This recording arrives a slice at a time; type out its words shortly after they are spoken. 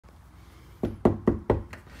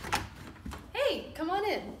Hey, come on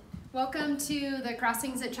in. Welcome to the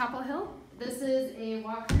Crossings at Chapel Hill. This is a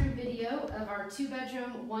walkthrough video of our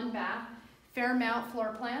 2-bedroom, 1-bath Fairmount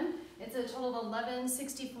floor plan. It's a total of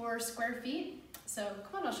 1164 square feet. So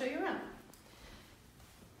come on, I'll show you around.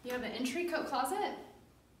 You have an entry coat closet,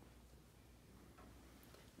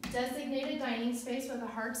 designated dining space with a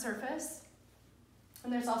hard surface,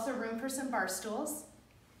 and there's also room for some bar stools.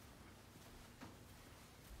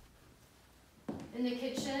 In the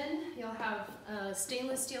kitchen, you'll have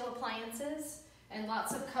stainless steel appliances and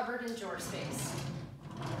lots of cupboard and drawer space.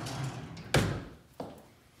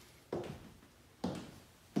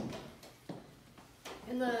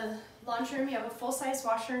 In the laundry room, you have a full-size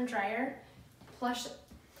washer and dryer, plus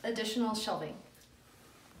additional shelving.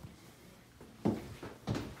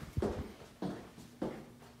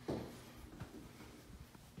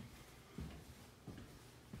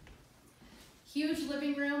 Huge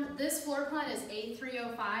living room. This floor plan is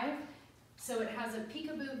A-305, so it has a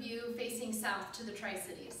peekaboo view facing south to the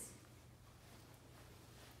Tri-Cities.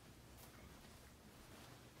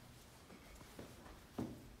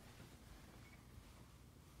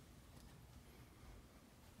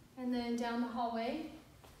 And then down the hallway,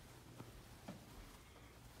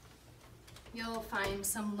 you'll find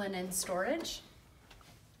some linen storage.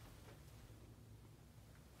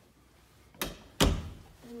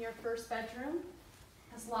 Your first bedroom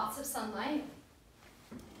has lots of sunlight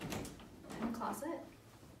and a closet.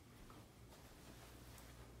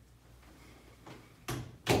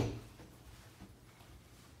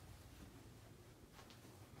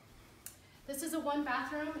 This is a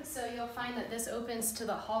 1-bathroom, so you'll find that this opens to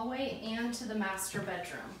the hallway and to the master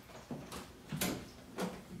bedroom.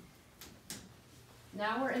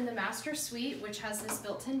 Now we're in the master suite, which has this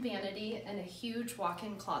built-in vanity and a huge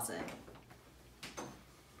walk-in closet.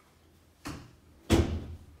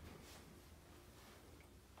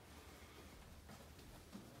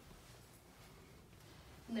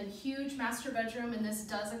 And then huge master bedroom, and this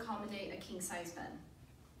does accommodate a king-size bed.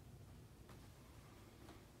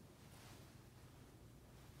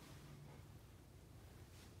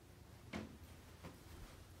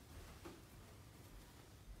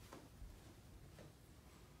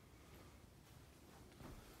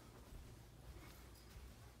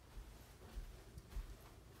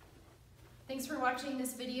 Thanks for watching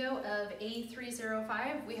this video of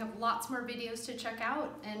A-305. We have lots more videos to check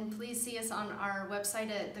out, and please see us on our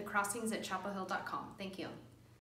website at thecrossingsatchapelhill.com. Thank you.